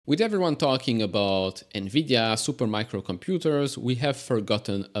With everyone talking about NVIDIA, supermicrocomputers, we have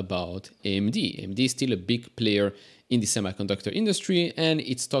forgotten about AMD. AMD is still a big player in the semiconductor industry, and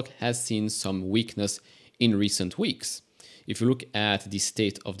its stock has seen some weakness in recent weeks. If you look at the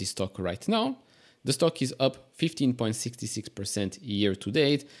state of the stock right now, the stock is up 15.66% year to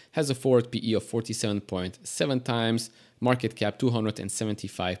date, has a forward PE of 47.7 times, market cap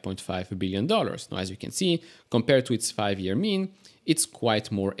 $275.5 billion. Now, as you can see, compared to its 5-year mean, it's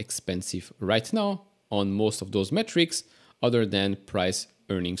quite more expensive right now on most of those metrics other than price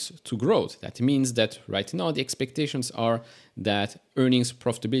earnings to growth. That means that right now the expectations are that earnings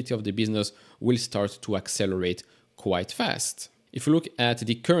profitability of the business will start to accelerate quite fast. If you look at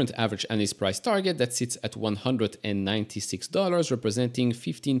the current average analyst price target, that sits at $196, representing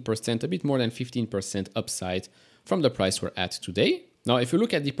 15%, a bit more than 15% upside from the price we're at today. Now, if you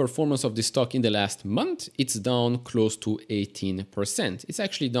look at the performance of the stock in the last month, it's down close to 18%. It's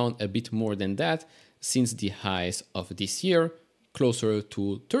actually down a bit more than that since the highs of this year, closer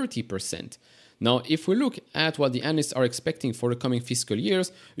to 30%. Now, if we look at what the analysts are expecting for the coming fiscal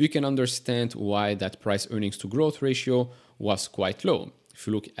years, you can understand why that price earnings to growth ratio was quite low. If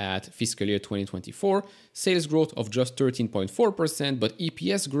you look at fiscal year 2024, sales growth of just 13.4%, but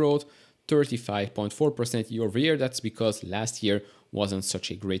EPS growth 35.4% year over year. That's because last year wasn't such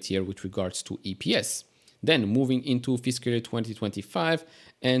a great year with regards to EPS. Then moving into fiscal year 2025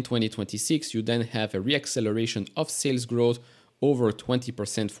 and 2026, you then have a reacceleration of sales growth over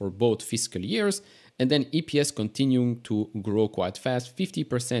 20% for both fiscal years, and then EPS continuing to grow quite fast,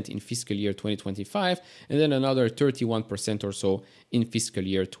 50% in fiscal year 2025, and then another 31% or so in fiscal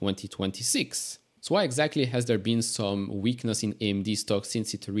year 2026. So why exactly has there been some weakness in AMD stock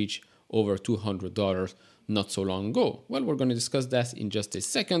since it reached over $200 not so long ago? Well, we're going to discuss that in just a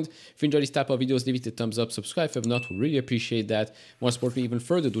second. If you enjoy this type of videos, leave it a thumbs up, subscribe if not, we really appreciate that. Want to support me even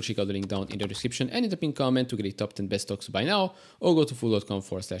further, do check out the link down in the description and in the pinned comment to get a top 10 best stocks to buy now, or go to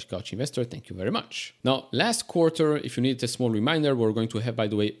fool.com/couchinvestor. Thank you very much. Now, last quarter, if you need a small reminder, we're going to have, by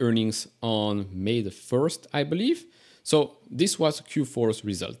the way, earnings on May the 1st, I believe. So this was Q4's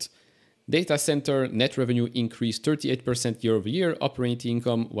result. Data center net revenue increased 38% year over year. Operating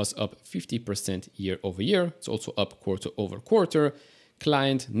income was up 50% year over year. It's also up quarter over quarter.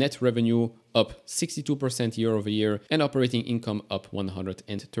 Client net revenue up 62% year over year, and operating income up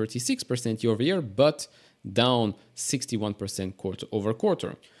 136% year over year, but down 61% quarter over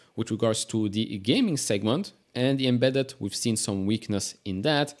quarter. With regards to the gaming segment and the embedded, we've seen some weakness in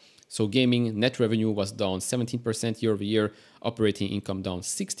that. So gaming net revenue was down 17% year over year, operating income down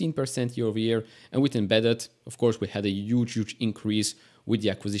 16% year over year. And with embedded, of course, we had a huge increase with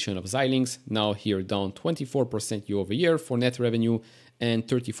the acquisition of Xilinx. Now here down 24% year over year for net revenue and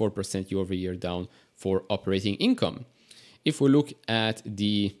 34% year over year down for operating income. If we look at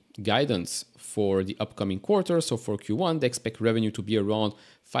the guidance for the upcoming quarter, so for Q1, they expect revenue to be around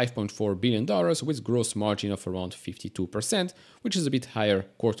 $5.4 billion with gross margin of around 52%, which is a bit higher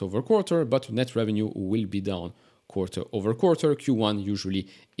quarter over quarter, but net revenue will be down quarter over quarter. Q1 usually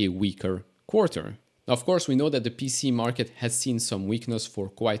a weaker quarter. Now, of course, we know that the PC market has seen some weakness for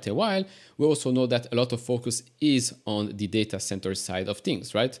quite a while. We also know that a lot of focus is on the data center side of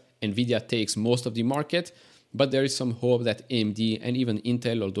things, right? NVIDIA takes most of the market, but there is some hope that AMD and even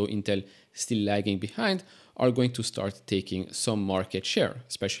Intel, although Intel still lagging behind, are going to start taking some market share,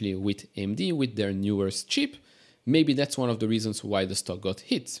 especially with AMD, with their newest chip. Maybe that's one of the reasons why the stock got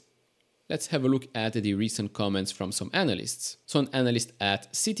hit. Let's have a look at the recent comments from some analysts. So an analyst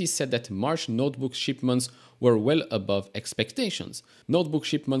at Citi said that March notebook shipments were well above expectations. Notebook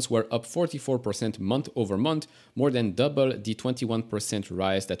shipments were up 44% month over month, more than double the 21%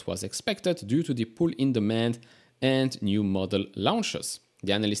 rise that was expected due to the pull-in demand and new model launches.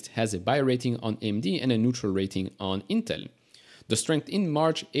 The analyst has a buy rating on AMD and a neutral rating on Intel. The strength in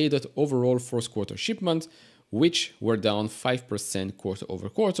March aided overall first quarter shipments, which were down 5% quarter over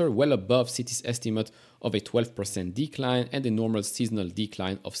quarter, well above Citi's estimate of a 12% decline and a normal seasonal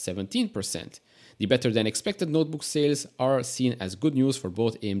decline of 17%. The better than expected notebook sales are seen as good news for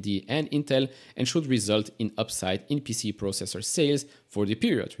both AMD and Intel and should result in upside in PC processor sales for the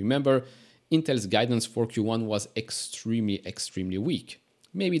period. Remember, Intel's guidance for Q1 was extremely weak.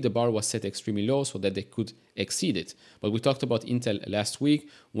 Maybe the bar was set extremely low so that they could exceed it. But we talked about Intel last week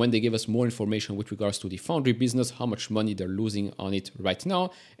when they gave us more information with regards to the foundry business, how much money they're losing on it right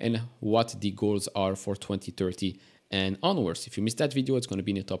now, and what the goals are for 2030 and onwards. If you missed that video, it's going to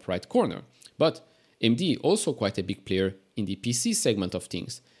be in the top right corner. But AMD also quite a big player in the PC segment of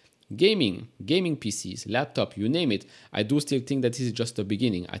things. Gaming PCs, laptop, you name it. I do still think that this is just the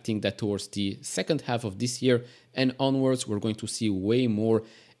beginning. I think that towards the second half of this year and onwards, we're going to see way more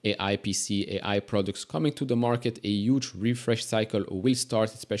AI PC, AI products coming to the market. A huge refresh cycle will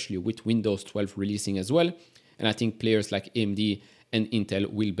start, especially with Windows 12 releasing as well. And I think players like AMD and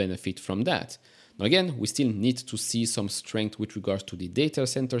Intel will benefit from that. Now again, we still need to see some strength with regards to the data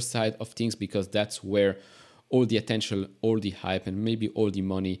center side of things, because that's where all the attention, all the hype, and maybe all the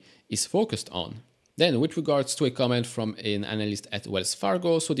money is focused on. Then with regards to a comment from an analyst at Wells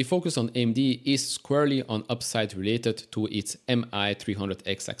Fargo, so the focus on AMD is squarely on upside related to its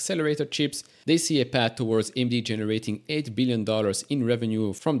MI300X accelerator chips. They see a path towards AMD generating $8 billion in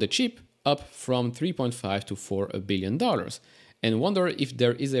revenue from the chip, up from $3.5 to $4 billion. And wonder if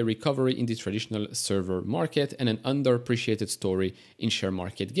there is a recovery in the traditional server market and an underappreciated story in share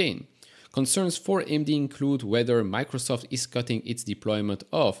market gain. Concerns for AMD include whether Microsoft is cutting its deployment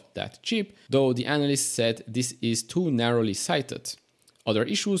of that chip, though the analyst said this is too narrowly sighted. Other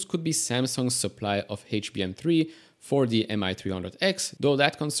issues could be Samsung's supply of HBM3 for the MI300X, though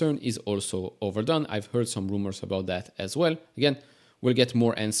that concern is also overdone. I've heard some rumors about that as well. Again, we'll get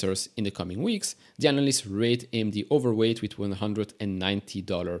more answers in the coming weeks. The analysts rate AMD overweight with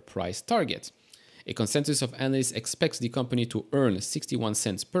 $190 price target. A consensus of analysts expects the company to earn 61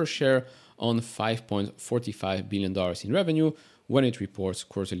 cents per share on $5.45 billion in revenue when it reports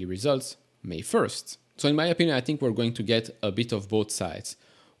quarterly results May 1st. So in my opinion, I think we're going to get a bit of both sides.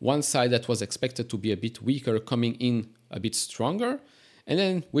 One side that was expected to be a bit weaker coming in a bit stronger. And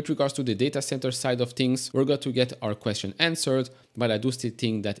then with regards to the data center side of things, we're going to get our question answered, but I do still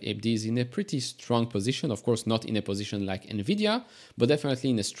think that AMD is in a pretty strong position. Of course, not in a position like NVIDIA, but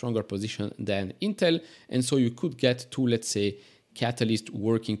definitely in a stronger position than Intel. And so you could get two, let's say, catalysts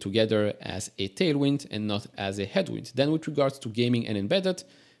working together as a tailwind and not as a headwind. Then with regards to gaming and embedded,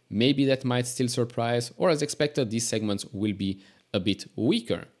 maybe that might still surprise, or as expected, these segments will be a bit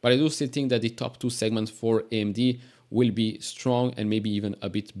weaker. But I do still think that the top two segments for AMD will be strong and maybe even a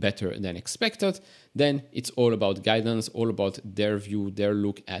bit better than expected. Then it's all about guidance, all about their view, their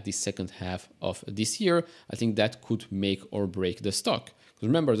look at the second half of this year. I think that could make or break the stock. Because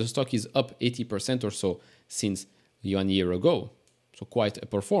remember, the stock is up 80% or so since 1 year ago. So quite a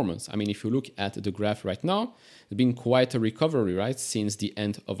performance. I mean, if you look at the graph right now, it's been quite a recovery, right? Since the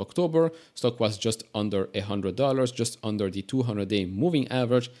end of October, stock was just under $100, just under the 200-day moving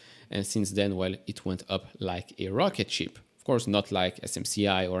average. And since then, well, it went up like a rocket ship. Of course, not like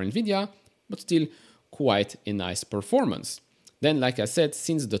SMCI or NVIDIA, but still quite a nice performance. Then, like I said,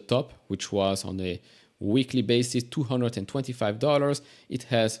 since the top, which was on a weekly basis, $225, it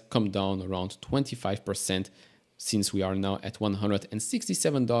has come down around 25%. Since we are now at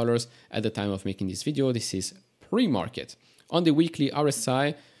 $167 at the time of making this video. This is pre-market. On the weekly,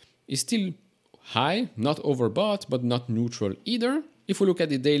 RSI is still high, not overbought, but not neutral either. If we look at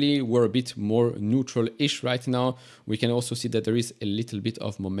the daily, we're a bit more neutral-ish right now. We can also see that there is a little bit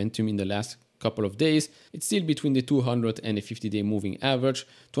of momentum in the last couple of days. It's still between the 200 and the 50-day moving average.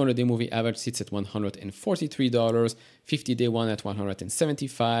 200-day moving average sits at $143, 50-day one at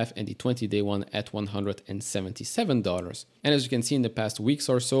 $175, and the 20-day one at $177. And as you can see in the past weeks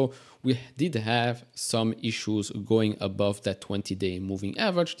or so, we did have some issues going above that 20-day moving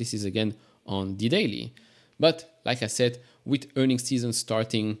average. This is again on the daily. But like I said, with earnings season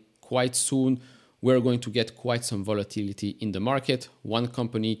starting quite soon, we're going to get quite some volatility in the market. One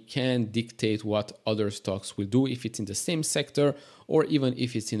company can dictate what other stocks will do if it's in the same sector, or even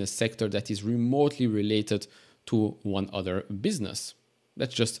if it's in a sector that is remotely related to one other business.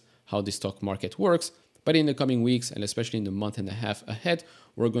 That's just how the stock market works. But in the coming weeks, and especially in the month and a half ahead,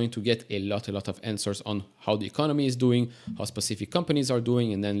 we're going to get a lot of answers on how the economy is doing, how specific companies are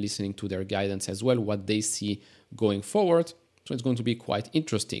doing, and then listening to their guidance as well, what they see going forward. So it's going to be quite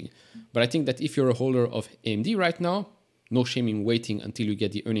interesting. But I think that if you're a holder of AMD right now, no shame in waiting until you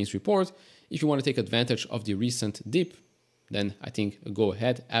get the earnings report. If you want to take advantage of the recent dip, then I think go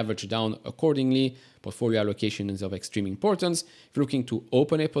ahead, average down accordingly. Portfolio allocation is of extreme importance. If you're looking to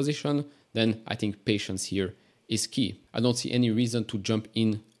open a position, then I think patience here is key. I don't see any reason to jump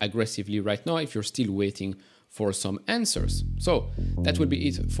in aggressively right now if you're still waiting for some answers. So that will be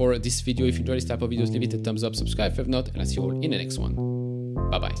it for this video. If you enjoy this type of videos, leave it a thumbs up, subscribe if not, and I'll see you all in the next one.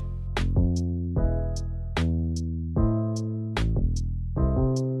 Bye-bye.